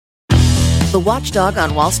The Watchdog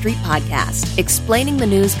on Wall Street podcast, explaining the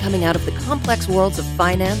news coming out of the complex worlds of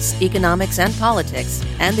finance, economics, and politics,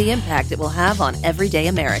 and the impact it will have on everyday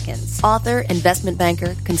Americans. Author, investment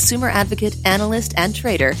banker, consumer advocate, analyst, and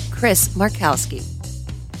trader, Chris Markowski.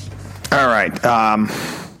 All right.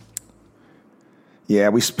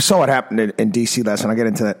 We saw what happened in D.C. last night. I'll get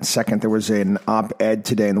into that in a second. There was an op-ed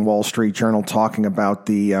today in the Wall Street Journal talking about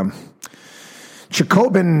the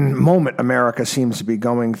Jacobin moment America seems to be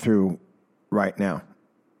going through right now,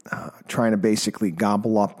 trying to basically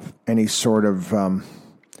gobble up any sort of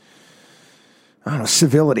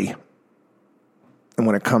civility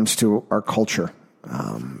when it comes to our culture.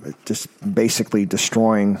 Just basically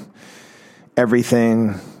destroying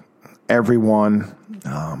everything, everyone,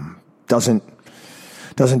 doesn't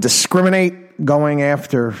discriminate, going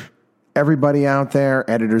after everybody out there.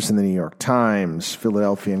 Editors in the New York Times,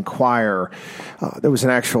 Philadelphia Inquirer. There was an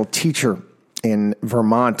actual teacher in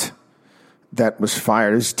Vermont that was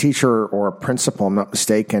fired. His teacher or a principal, I'm not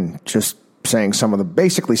mistaken, just saying some of the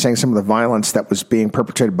violence that was being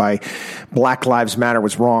perpetrated by Black Lives Matter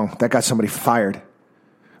was wrong. That got somebody fired.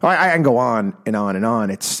 I can go on and on and on.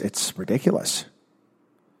 It's ridiculous.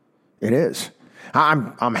 It is.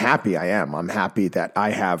 I'm happy. I'm happy that I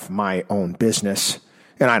have my own business,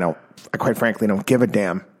 and I quite frankly don't give a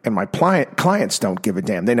damn, and my clients don't give a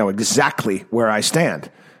damn. They know exactly where I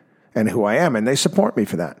stand and who I am, and they support me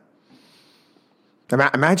for that.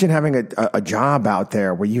 Imagine having a job out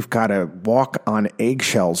there where you've got to walk on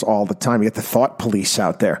eggshells all the time. You get the thought police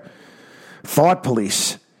out there. Thought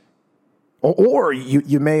police. Or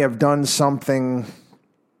you may have done something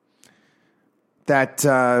that,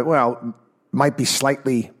 might be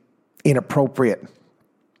slightly inappropriate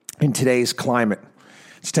in today's climate.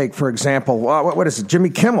 Let's take, for example, what is it?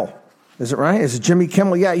 Jimmy Kimmel. Is it right? Is it Jimmy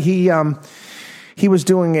Kimmel? Yeah, he was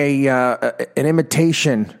doing an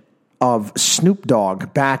imitation of Snoop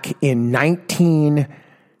Dogg back in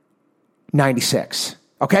 1996.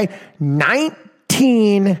 Okay?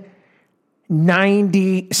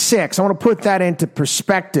 1996. I want to put that into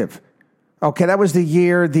perspective. Okay, that was the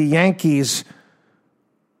year the Yankees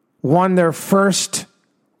won their first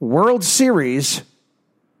World Series,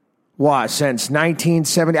 since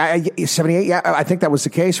 1978? Yeah, I think that was the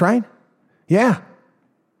case, right? Yeah.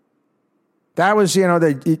 That was,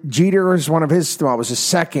 the Jeter was one of his, it was his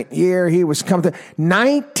second year. He was coming to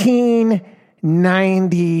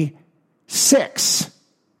 1996.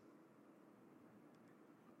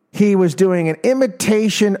 He was doing an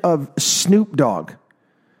imitation of Snoop Dogg.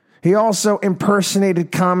 He also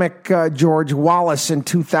impersonated comic George Wallace in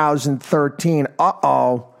 2013.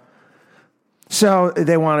 So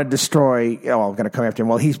they want to destroy, I'm going to come after him.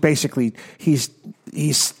 Well, he's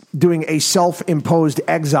doing a self-imposed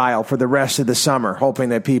exile for the rest of the summer, hoping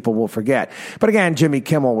that people will forget. But again, Jimmy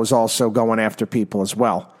Kimmel was also going after people as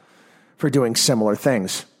well for doing similar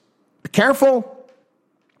things. Be careful.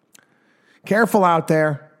 Careful out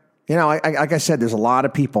there. Like I said, there's a lot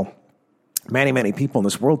of people, many, many people in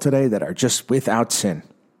this world today that are just without sin.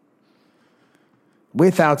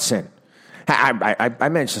 Without sin. I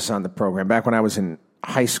mentioned this on the program back when I was in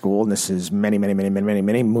high school, and this is many, many, many, many, many,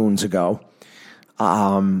 many moons ago.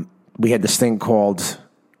 We had this thing called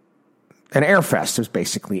an air fest. It was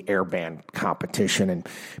basically air band competition, and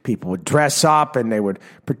people would dress up and they would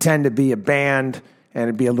pretend to be a band, and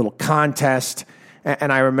it'd be a little contest.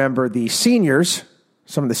 And I remember the seniors,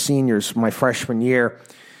 some of the seniors, my freshman year,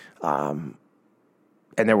 and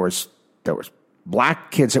there was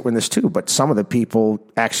black kids that were in this too, but some of the people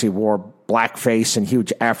actually wore blackface and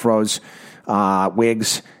huge afros,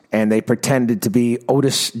 wigs, and they pretended to be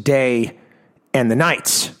Otis Day and the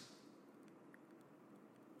Knights.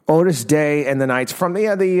 Otis Day and the Knights from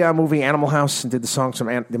the movie Animal House, and did the songs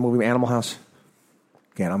from the movie Animal House.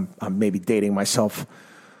 Again, I'm maybe dating myself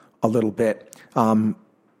a little bit. I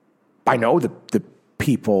know the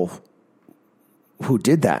people who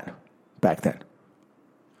did that back then.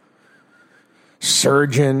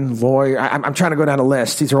 Surgeon, lawyer. I'm trying to go down a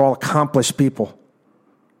list. These are all accomplished people.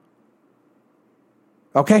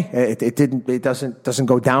 Okay, it doesn't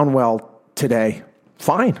go down well today.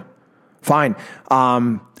 Fine.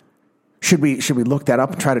 Should we look that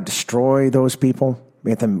up and try to destroy those people?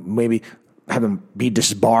 Maybe have them be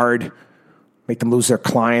disbarred, make them lose their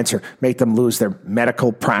clients, or make them lose their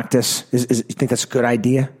medical practice? You think that's a good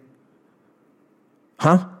idea?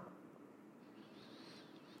 Huh?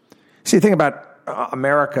 See, the thing about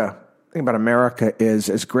America is,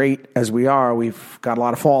 as great as we are, we've got a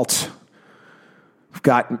lot of faults. We've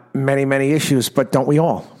got many, many issues, but don't we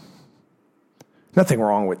all? Nothing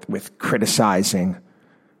wrong with criticizing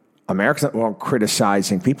America. Nothing wrong with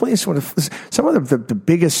criticizing people. Some of the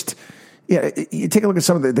biggest you take a look at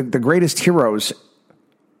some of the greatest heroes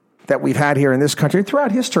that we've had here in this country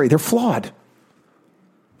throughout history. They're flawed.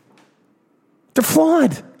 They're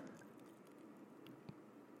flawed.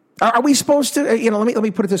 Are we supposed to, let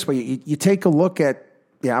me put it this way. You take a look at,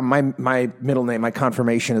 my middle name, my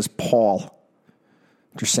confirmation is Paul,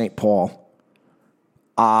 just St. Paul.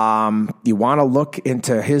 You want to look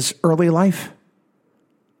into his early life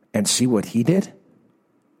and see what he did?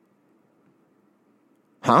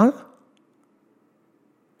 Huh?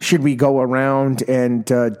 Should we go around and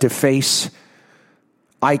deface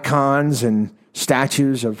icons and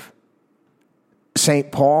statues of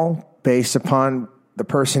St. Paul based upon the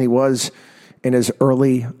person he was in his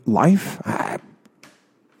early life?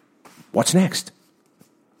 What's next?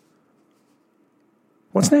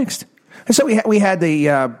 What's next? And so we had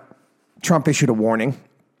the Trump issued a warning.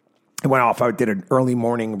 It went off. I did an early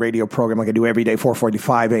morning radio program like I do every day,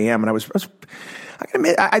 4:45 a.m. And I gotta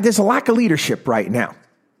admit, there's a lack of leadership right now.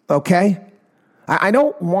 Okay? I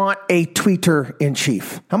don't want a tweeter in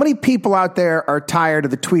chief. How many people out there are tired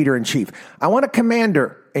of the tweeter in chief? I want a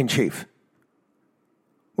commander in chief.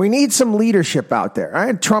 We need some leadership out there.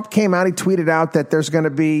 Right? Trump came out, he tweeted out that there's going to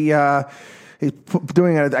be, he's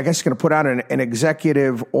going to put out an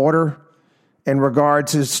executive order in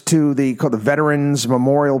regards to the Veterans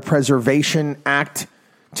Memorial Preservation Act,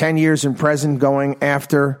 10 years in prison going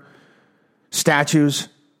after statues.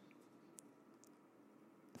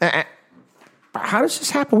 How does this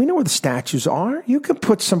happen? We know where the statues are. You can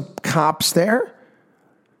put some cops there.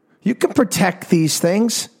 You can protect these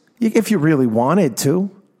things if you really wanted to.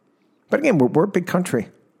 But again, we're a big country.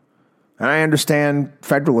 And I understand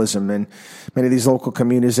federalism, and many of these local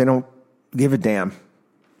communities, they don't give a damn.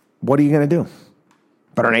 What are you going to do?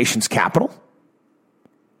 But our nation's capital?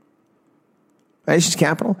 Nation's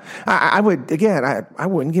capital? I wouldn't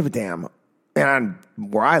give a damn. And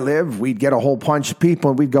where I live, we'd get a whole bunch of people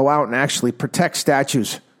and we'd go out and actually protect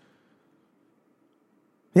statues.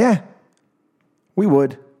 Yeah, we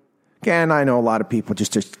would. Again, I know a lot of people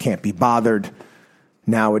just can't be bothered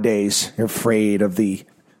nowadays. They're afraid of the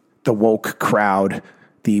woke crowd,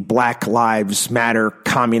 the Black Lives Matter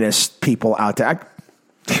communist people out there.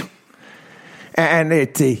 And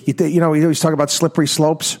we always talk about slippery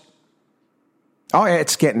slopes. Oh, yeah,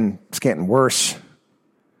 it's getting worse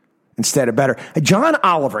instead of better. John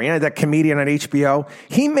Oliver, that comedian on HBO,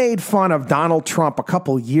 he made fun of Donald Trump a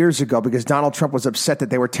couple years ago because Donald Trump was upset that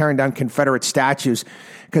they were tearing down Confederate statues,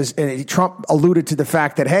 because Trump alluded to the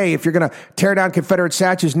fact that, hey, if you're going to tear down Confederate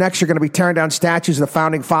statues, next you're going to be tearing down statues of the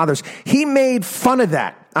Founding Fathers. He made fun of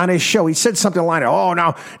that on his show. He said something like, oh,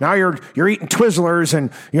 now you're eating Twizzlers, and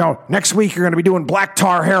next week you're going to be doing black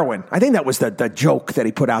tar heroin. I think that was the joke that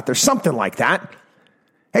he put out there, something like that.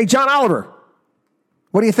 Hey, John Oliver,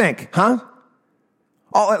 what do you think, huh?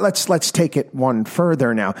 Oh, let's take it one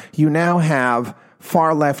further now. You now have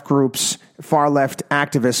far left groups, far left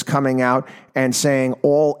activists coming out and saying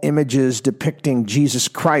all images depicting Jesus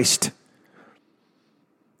Christ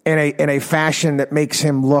in a fashion that makes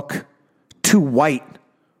him look too white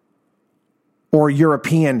or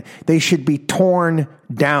European, they should be torn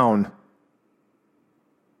down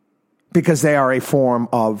because they are a form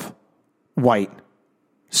of white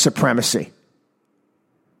supremacy.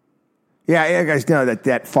 Yeah, you guys know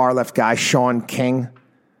that far left guy, Sean King,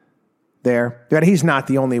 there. But he's not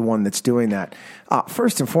the only one that's doing that.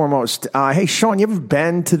 First and foremost, hey, Sean, you ever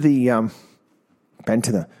been to the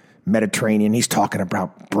Mediterranean? He's talking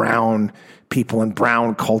about brown people and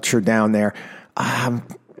brown culture down there.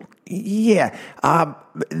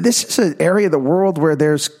 This is an area of the world where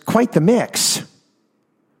there's quite the mix.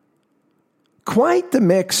 Quite the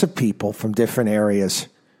mix of people from different areas.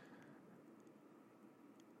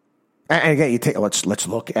 And again, let's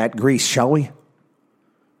look at Greece, shall we?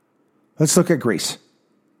 Let's look at Greece.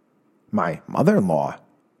 My mother-in-law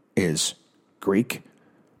is Greek,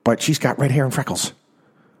 but she's got red hair and freckles.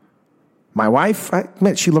 My wife, I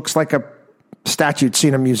admit, she looks like a statue you'd see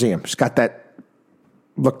in a museum. She's got that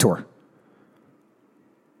look to her.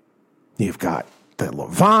 You've got the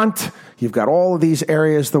Levant. You've got all of these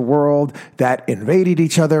areas of the world that invaded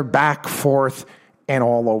each other back, forth, and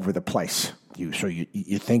all over the place. So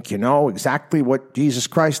you think you know exactly what Jesus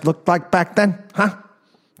Christ looked like back then? Huh?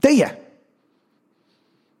 Do you?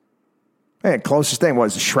 Hey, the closest thing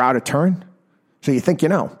was the Shroud of Turin. So you think you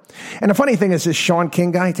know. And the funny thing is this Sean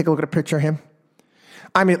King guy, take a look at a picture of him.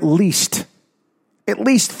 I'm at least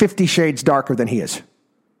 50 shades darker than he is.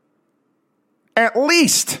 At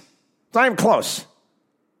least. It's not even close.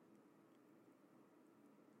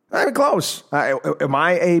 Not even close. Am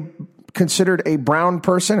I considered a brown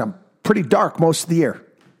person? I'm pretty dark most of the year.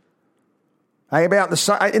 I can be out in the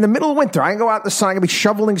sun in the middle of winter. I can go out in the sun. I can be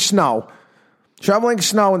shoveling snow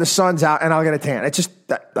when the sun's out, and I'll get a tan. It's just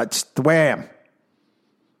that's the way I am.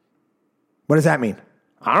 What does that mean?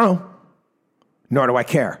 I don't know. Nor do I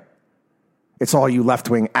care. It's all you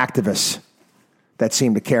left-wing activists that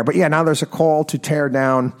seem to care. But yeah, now there's a call to tear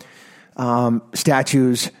down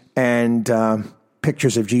statues and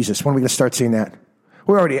pictures of Jesus. When are we going to start seeing that?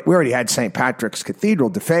 We already had St. Patrick's Cathedral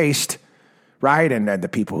defaced, right? And the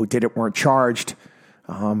people who did it weren't charged.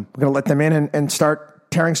 We're going to let them in and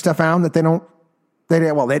start tearing stuff down that they don't.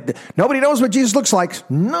 Nobody knows what Jesus looks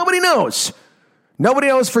like. Nobody knows. Nobody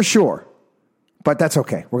knows for sure. But that's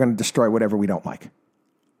okay. We're going to destroy whatever we don't like.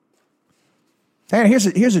 And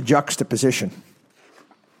here's a juxtaposition.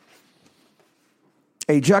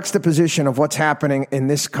 A juxtaposition of what's happening in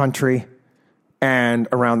this country and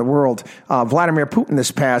around the world. Vladimir Putin this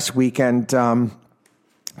past weekend,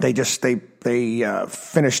 they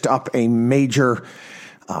finished up a major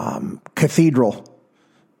cathedral.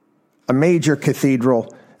 A major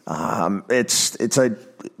cathedral. It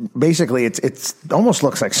almost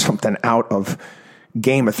looks like something out of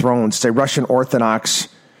Game of Thrones. It's a Russian Orthodox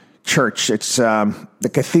church. It's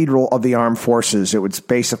the Cathedral of the Armed Forces. It was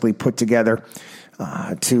basically put together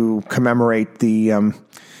to commemorate the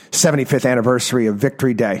 75th anniversary of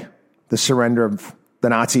Victory Day, the surrender of the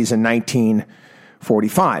Nazis in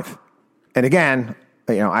 1945. And again,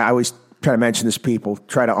 I always try to mention this, people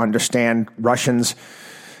try to understand Russians.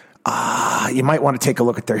 You might want to take a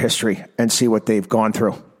look at their history and see what they've gone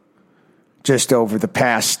through just over the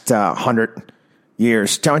past 100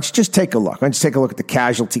 years. Just take a look. Just take a look at the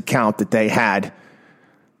casualty count that they had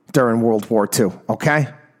during World War II, okay?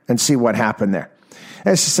 And see what happened there.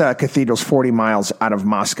 This cathedral's 40 miles out of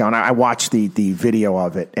Moscow, and I watched the video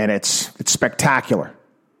of it, and it's spectacular.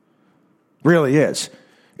 Really is.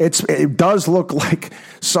 It does look like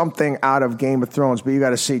something out of Game of Thrones, but you got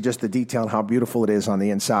to see just the detail and how beautiful it is on the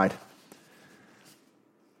inside.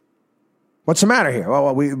 What's the matter here?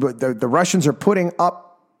 Well, the Russians are putting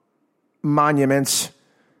up monuments,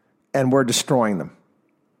 and we're destroying them.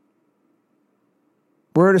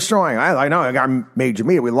 We're destroying. I know I got major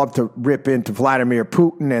media. We love to rip into Vladimir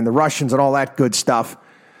Putin and the Russians and all that good stuff,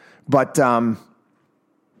 but look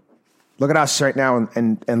at us right now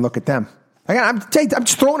and look at them. I'm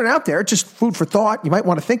just throwing it out there. It's just food for thought. You might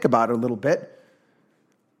want to think about it a little bit.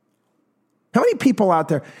 How many people out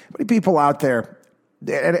there?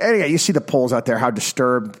 And you see the polls out there, how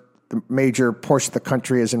disturbed the major portion of the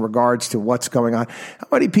country is in regards to what's going on. How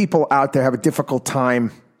many people out there have a difficult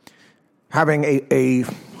time having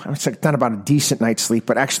not about a decent night's sleep,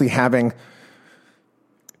 but actually having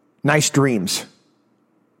nice dreams?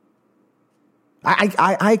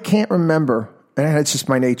 I can't remember. And it's just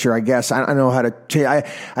my nature, I guess. I don't know how to.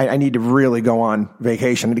 I need to really go on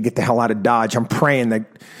vacation. I need to get the hell out of Dodge. I'm praying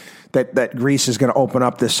that Greece is going to open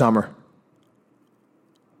up this summer.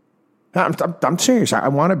 I'm serious. I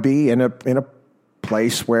want to be in a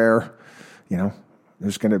place where,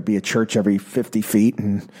 there's going to be a church every 50 feet,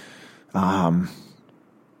 and I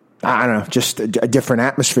don't know, just a different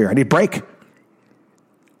atmosphere. I need a break.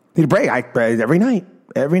 Every night.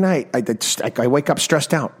 I wake up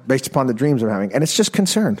stressed out based upon the dreams I'm having, and it's just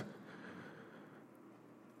concern.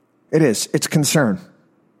 It is. It's concern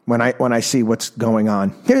when I see what's going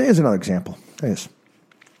on. Here's another example.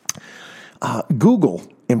 Google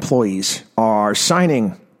employees are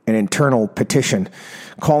signing an internal petition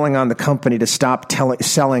calling on the company to stop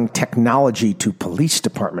selling technology to police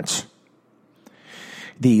departments.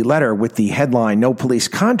 The letter with the headline, "No Police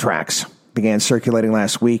Contracts," began circulating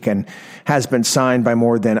last week and has been signed by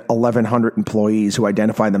more than 1,100 employees who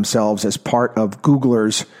identify themselves as part of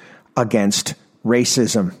Googlers Against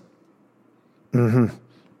Racism. They're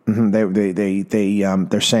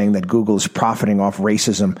saying that Google is profiting off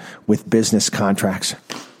racism with business contracts.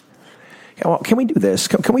 Well, can we do this?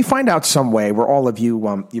 Can we find out some way where all of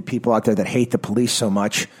you people out there that hate the police so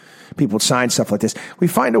much, people sign stuff like this, we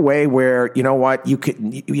find a way where, you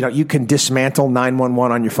can dismantle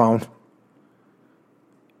 911 on your phone.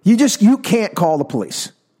 You can't call the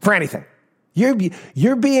police for anything.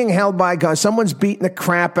 You're being held by a gun. Someone's beating the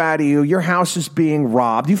crap out of you. Your house is being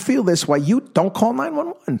robbed. You feel this way. You don't call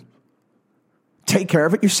 911. Take care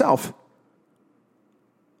of it yourself.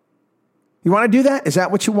 You want to do that? Is that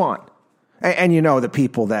what you want? And the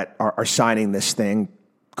people that are signing this thing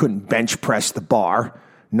couldn't bench press the bar,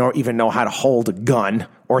 nor even know how to hold a gun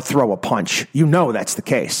or throw a punch. That's the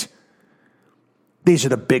case. These are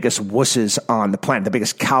the biggest wusses on the planet, the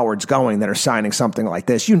biggest cowards going that are signing something like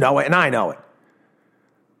this. You know it, and I know it.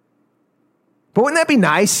 But wouldn't that be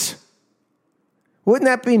nice? Wouldn't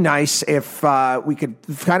that be nice if we could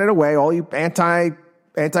find it away, all you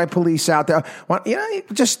anti-police out there? Well,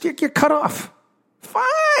 you're cut off.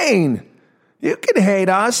 Fine. You can hate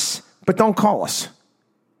us, but don't call us.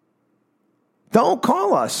 Don't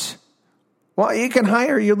call us. Well, you can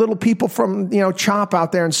hire your little people from, CHOP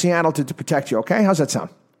out there in Seattle to protect you, okay? How's that sound?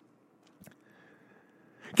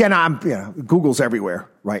 Again, Google's everywhere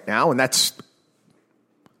right now, and that's,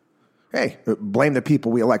 hey, blame the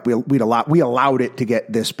people we elect. We allowed it to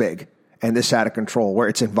get this big and this out of control, where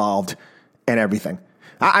it's involved and everything.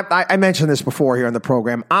 I mentioned this before here on the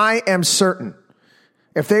program. I am certain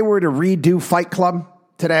if they were to redo Fight Club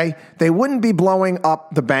today, they wouldn't be blowing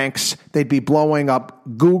up the banks. They'd be blowing up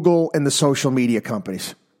Google and the social media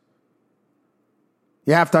companies.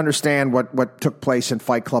 You have to understand what took place in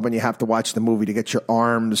Fight Club, and you have to watch the movie to get your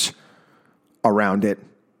arms around it.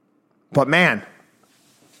 But man,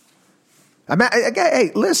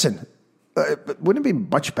 hey, listen, wouldn't it be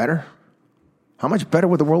much better? How much better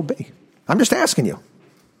would the world be? I'm just asking you.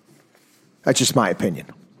 That's just my opinion.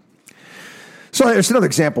 So there's another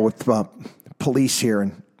example with police here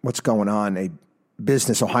and what's going on. A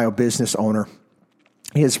Ohio business owner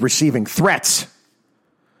is receiving threats.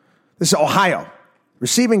 This is Ohio.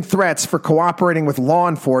 Receiving threats for cooperating with law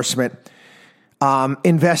enforcement,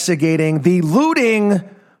 investigating the looting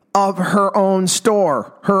of her own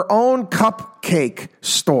store, her own cupcake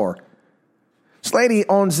store. This lady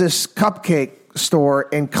owns this cupcake store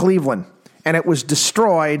in Cleveland, and it was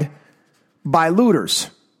destroyed by looters.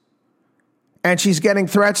 And she's getting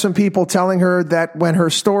threats from people telling her that when her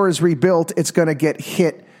store is rebuilt, it's going to get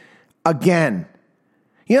hit again.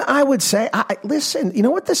 I would say, listen, you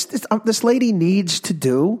know what this lady needs to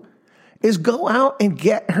do is go out and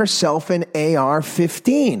get herself an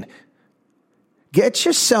AR-15. Get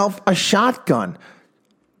yourself a shotgun.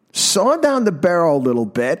 Saw down the barrel a little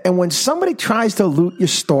bit, and when somebody tries to loot your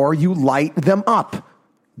store, you light them up.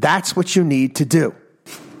 That's what you need to do.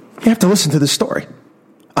 You have to listen to this story.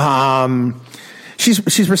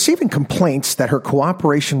 She's receiving complaints that her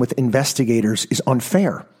cooperation with investigators is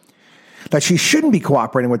unfair, that she shouldn't be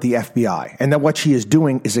cooperating with the FBI, and that what she is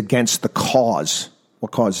doing is against the cause.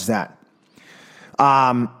 What cause is that?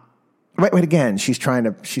 Wait again. She's trying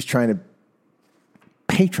to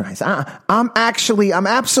patronize. I'm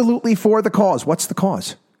absolutely for the cause. What's the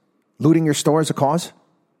cause? Looting your store is a cause?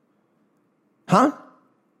 Huh?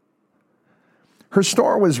 Her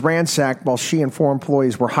store was ransacked while she and 4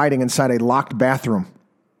 employees were hiding inside a locked bathroom.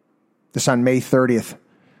 This on May 30th.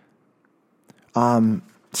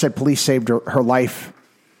 Said police saved her life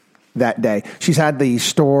that day. She's had the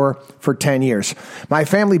store for 10 years. My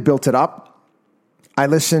family built it up. I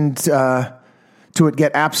listened to it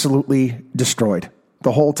get absolutely destroyed.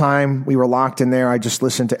 The whole time we were locked in there, I just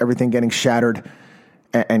listened to everything getting shattered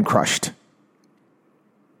and crushed.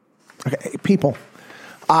 Okay, people.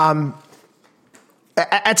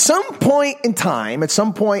 At some point in time,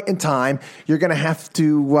 you're going to have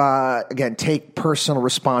to, again, take personal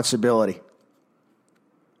responsibility.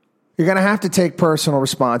 You're going to have to take personal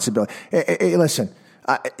responsibility. Hey, listen,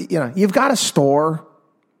 you've got a store,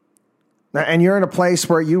 and you're in a place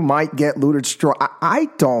where you might get looted. I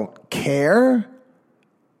don't care.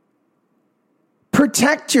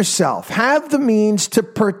 Protect yourself. Have the means to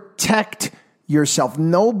protect yourself.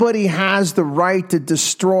 Nobody has the right to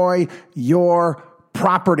destroy your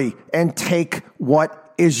property and take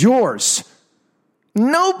what is yours.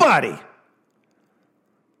 Nobody.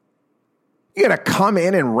 You're going to come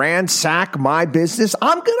in and ransack my business?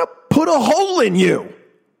 I'm going to put a hole in you.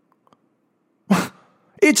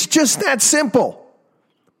 It's just that simple.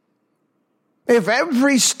 If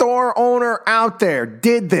every store owner out there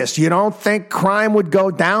did this, you don't think crime would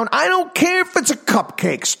go down? I don't care if it's a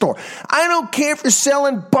cupcake store. I don't care if you're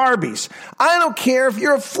selling Barbies. I don't care if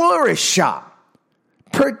you're a florist shop.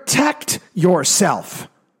 Protect yourself.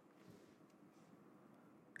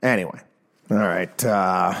 Anyway. All right.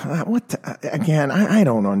 I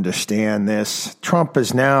don't understand this. Trump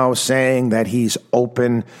is now saying that he's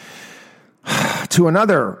open to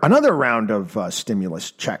another round of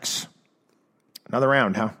stimulus checks. Another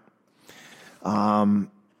round, huh?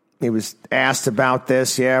 He was asked about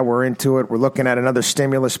this. Yeah, we're into it. We're looking at another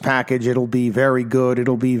stimulus package. It'll be very good.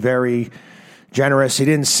 It'll be very generous. He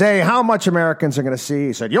didn't say how much Americans are going to see.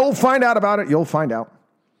 He said, you'll find out about it. You'll find out.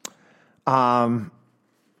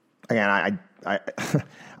 Again,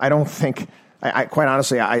 I don't think, quite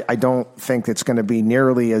honestly, I don't think it's going to be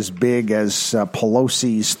nearly as big as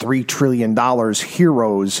Pelosi's $3 trillion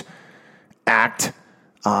HEROES Act.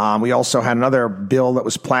 We also had another bill that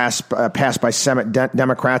was passed by Senate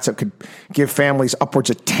Democrats that could give families upwards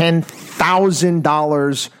of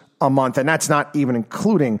 $10,000 a month, and that's not even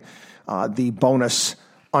including the bonus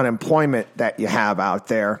unemployment that you have out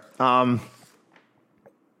there. Where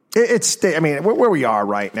we are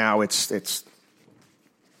right now,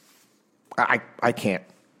 I can't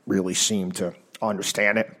really seem to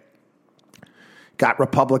understand it. Got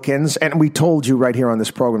Republicans, and we told you right here on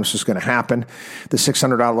this program this was going to happen. The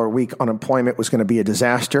 $600 a week unemployment was going to be a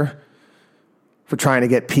disaster for trying to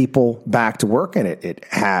get people back to work, and it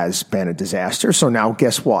has been a disaster. So now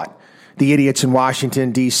guess what? The idiots in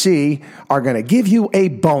Washington, D.C. are going to give you a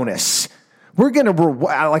bonus. We're going to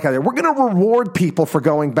reward people for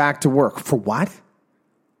going back to work. For what?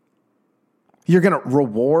 You're going to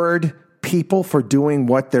reward people for doing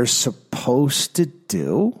what they're supposed to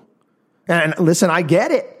do? And listen, I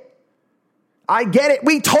get it.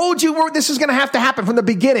 We told you this is going to have to happen from the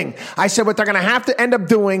beginning. I said what they're going to have to end up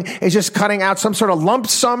doing is just cutting out some sort of lump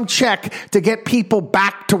sum check to get people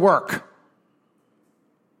back to work.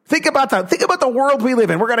 Think about that. Think about the world we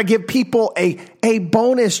live in. We're going to give people a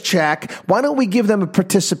bonus check. Why don't we give them a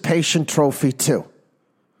participation trophy too?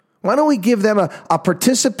 Why don't we give them a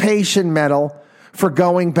participation medal for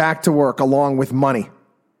going back to work along with money?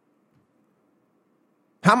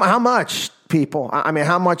 How much, people? I mean,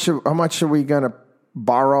 how much are we going to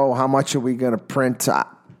borrow? How much are we going to print? I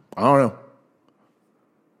don't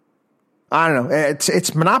know.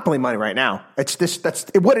 It's monopoly money right now. It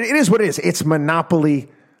is. It's monopoly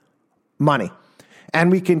money.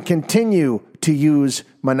 And we can continue to use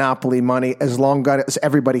monopoly money as long as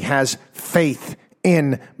everybody has faith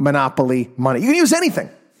in monopoly money. You can use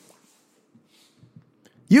anything.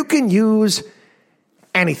 You can use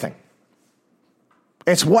anything.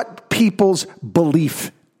 It's what people's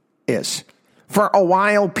belief is. For a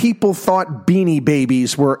while, people thought Beanie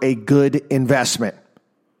Babies were a good investment.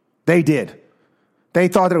 They did. They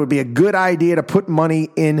thought that it would be a good idea to put money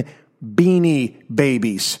in Beanie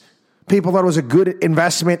Babies. People thought it was a good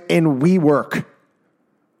investment in WeWork.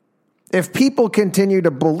 If people continue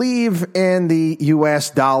to believe in the U.S.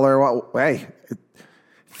 dollar, well, hey,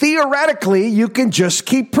 theoretically, you can just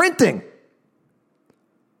keep printing.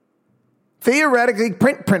 Theoretically,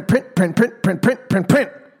 print.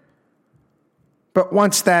 But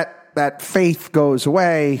once that faith goes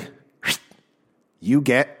away, you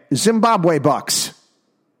get Zimbabwe bucks.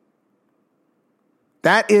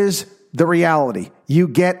 That is the reality. You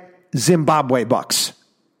get Zimbabwe bucks.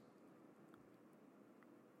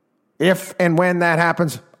 If and when that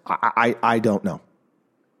happens, I don't know.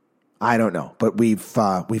 I don't know. But we've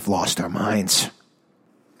lost our minds.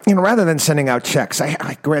 You know, rather than sending out checks,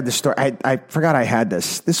 I read the story. I forgot I had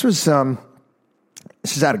this. This is out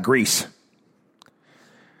of Greece.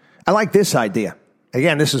 I like this idea.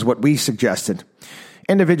 Again, this is what we suggested.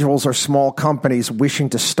 Individuals or small companies wishing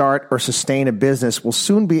to start or sustain a business will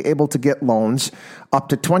soon be able to get loans up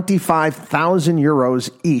to 25,000 euros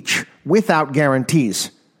each without guarantees.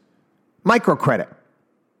 Microcredit.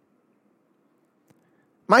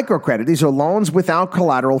 Microcredit. These are loans without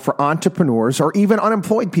collateral for entrepreneurs or even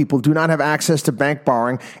unemployed people who do not have access to bank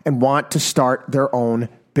borrowing and want to start their own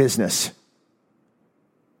business.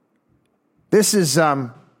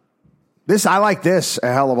 I like this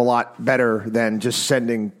a hell of a lot better than just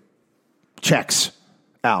sending checks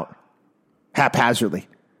out haphazardly.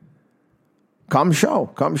 Come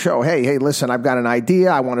show. Hey, listen, I've got an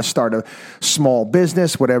idea. I want to start a small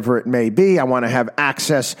business, whatever it may be. I want to have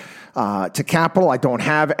access to capital. I don't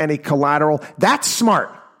have any collateral. That's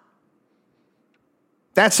smart.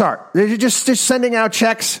 That's smart. You're just sending out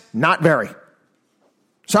checks. Not very.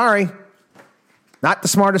 Sorry. Not the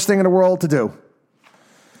smartest thing in the world to do.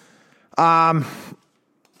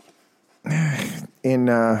 In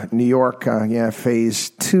New York, phase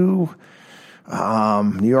 2.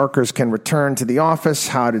 New Yorkers can return to the office.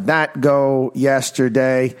 How did that go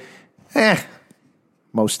yesterday?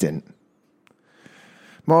 Most didn't.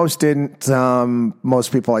 Most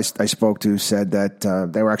people I spoke to said that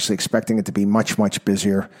they were actually expecting it to be much, much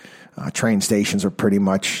busier. Train stations are pretty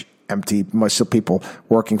much empty. Most of the people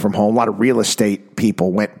working from home. A lot of real estate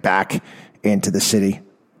people went back into the city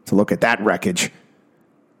to look at that wreckage.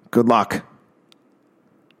 Good luck.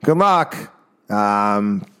 You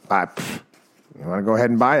want to go ahead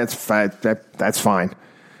and buy it? That's fine.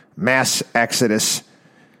 Mass exodus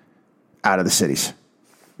out of the cities.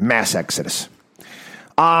 Mass exodus.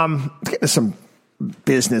 Let's get to some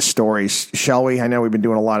business stories, shall we? I know we've been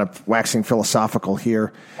doing a lot of waxing philosophical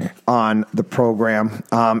here on the program.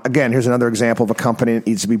 Again, here's another example of a company that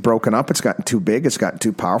needs to be broken up. It's gotten too big. It's gotten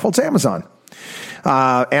too powerful. It's Amazon.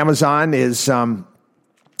 Amazon is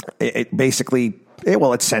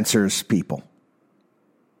it censors people.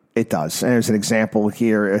 It does. And there's an example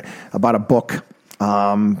here about a book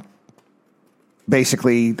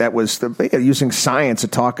basically that was using science to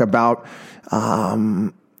talk about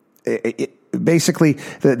basically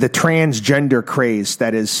the transgender craze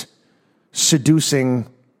that is seducing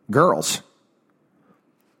girls.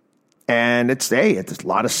 And there's a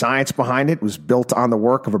lot of science behind it. It was built on the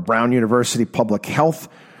work of a Brown University public health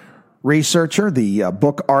researcher. The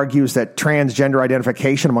book argues that transgender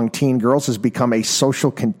identification among teen girls has become a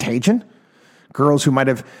social contagion. Girls who might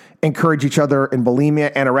have encouraged each other in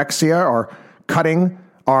bulimia, anorexia, or cutting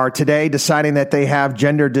are today deciding that they have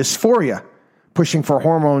gender dysphoria, pushing for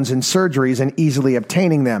hormones and surgeries and easily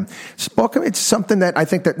obtaining them. It's something that I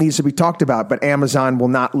think that needs to be talked about, but Amazon will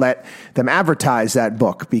not let them advertise that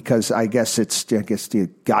book because I guess you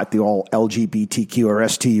got the all LGBTQ or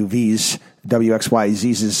STUVs,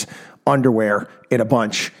 WXYZs underwear in a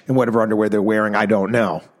bunch, and whatever underwear they're wearing, I don't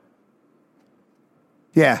know.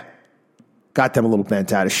 Yeah, got them a little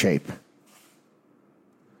bent out of shape.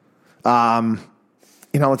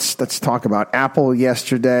 Let's talk about Apple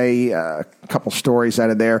yesterday. A couple stories out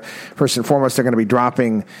of there. First and foremost, they're going to be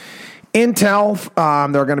dropping Intel.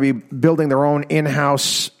 They're going to be building their own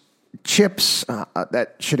in-house chips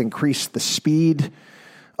that should increase the speed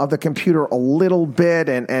of the computer a little bit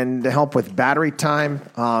and to help with battery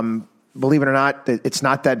time. Believe it or not, it's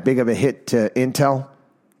not that big of a hit to Intel.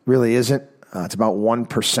 Really isn't. It's about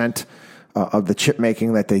 1% of the chip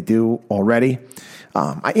making that they do already.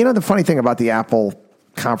 The funny thing about the Apple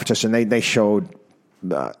conferences, and they showed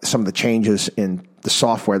some of the changes in the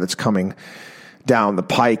software that's coming down the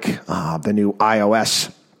pike, the new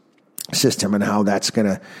iOS system and how that's going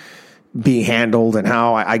to be handled, and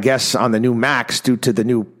how I guess on the new Macs, due to the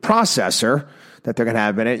new processor that they're going to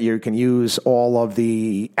have in it, you can use all of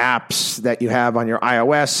the apps that you have on your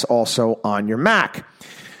iOS also on your Mac.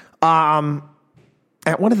 And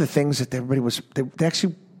one of the things that everybody was, they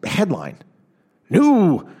actually headline,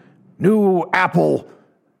 new Apple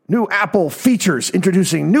features,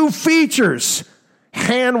 introducing new features,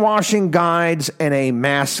 hand washing guides, and a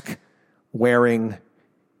mask wearing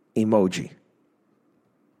emoji.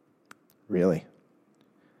 Really?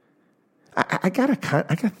 I gotta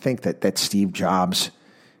think that Steve Jobs,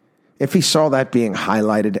 if he saw that being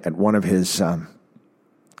highlighted at one of his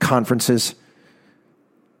conferences,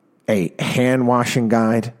 a hand washing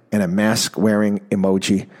guide and a mask wearing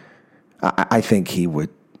emoji, I think he would.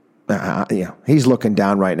 He's looking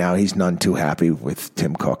down right now. He's none too happy with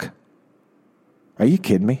Tim Cook. Are you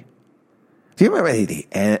kidding me? Do you remember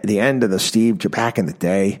the end of the Steve back in the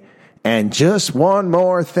day? And just one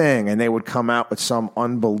more thing, and they would come out with some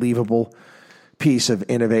unbelievable piece of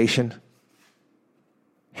innovation.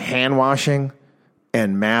 Hand washing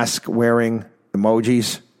and mask wearing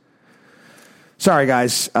emojis. Sorry,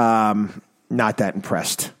 guys. Not that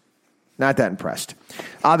impressed. Not that impressed.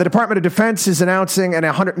 The Department of Defense is announcing an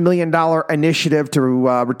 $100 million initiative to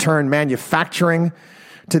return manufacturing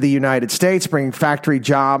to the United States, bringing factory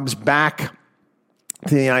jobs back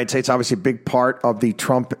to the United States. Obviously, a big part of the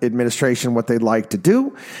Trump administration, what they'd like to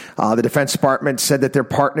do. The Defense Department said that they're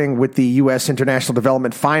partnering with the U.S. International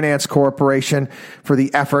Development Finance Corporation for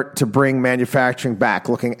the effort to bring manufacturing back,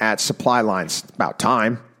 looking at supply lines. It's about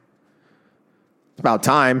time.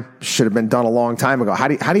 Should have been done a long time ago. How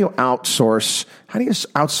do you outsource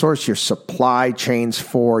your supply chains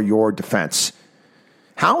for your defense?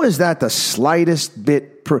 How is that the slightest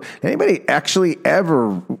bit? Anybody actually ever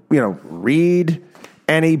read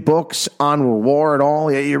any books on war at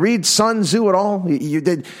all? You read Sun Tzu at all? You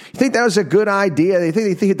think that was a good idea?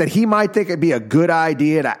 They think that he might think it'd be a good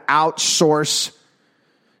idea to outsource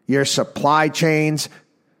your supply chains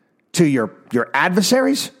to your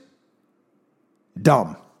adversaries?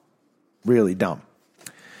 Dumb. Really dumb.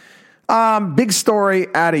 Big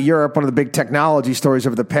story out of Europe, one of the big technology stories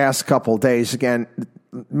over the past couple of days. Again,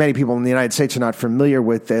 many people in the United States are not familiar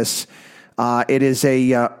with this. It is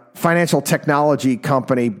a financial technology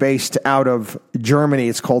company based out of Germany.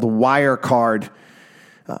 It's called Wirecard.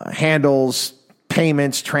 Handles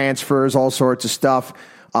payments, transfers, all sorts of stuff.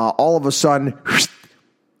 All of a sudden,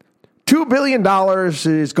 $2 billion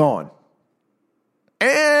is gone.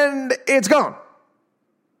 And it's gone.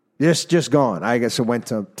 Just gone. I guess it went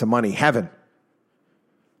to money heaven.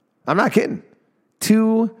 I'm not kidding.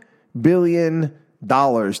 $2 billion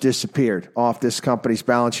disappeared off this company's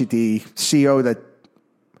balance sheet. The CEO that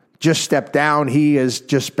just stepped down, he has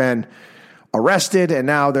just been arrested, and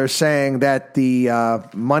now they're saying that the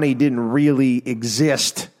money didn't really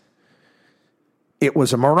exist. It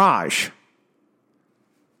was a mirage.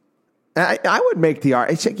 I would make the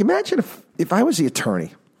argument. Imagine if I was the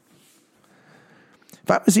attorney. If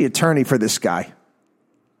I was the attorney for this guy,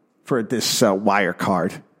 for this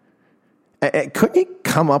Wirecard, Couldn't you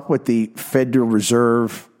come up with the Federal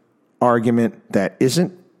Reserve argument that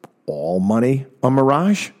isn't all money a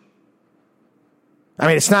mirage? I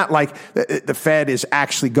mean, it's not like the Fed is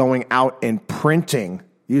actually going out and printing,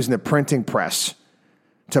 using the printing press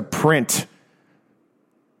to print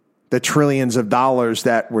the trillions of dollars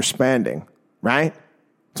that we're spending, right?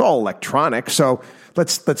 It's all electronic. So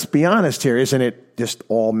let's be honest here. Isn't it just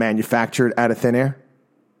all manufactured out of thin air?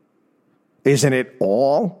 Isn't it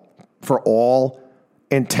all, for all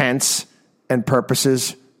intents and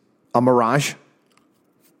purposes, a mirage?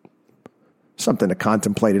 Something to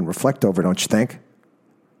contemplate and reflect over, don't you think?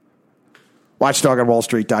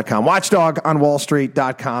 WatchdogOnWallStreet.com.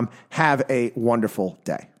 WatchdogOnWallStreet.com. Have a wonderful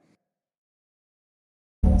day.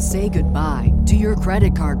 Say goodbye to your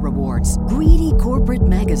credit card rewards. Greedy corporate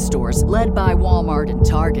mega stores, led by Walmart and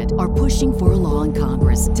Target, are pushing for a law in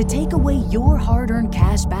Congress to take away your hard-earned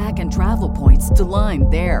cash back and travel points to line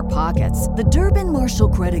their pockets. The Durbin-Marshall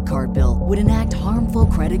credit card bill would enact harmful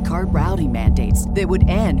credit card routing mandates that would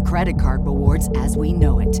end credit card rewards as we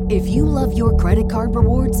know it. If you love your credit card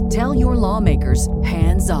rewards, tell your lawmakers,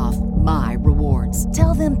 hands off my rewards.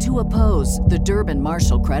 Tell them to oppose the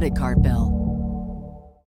Durbin-Marshall credit card bill.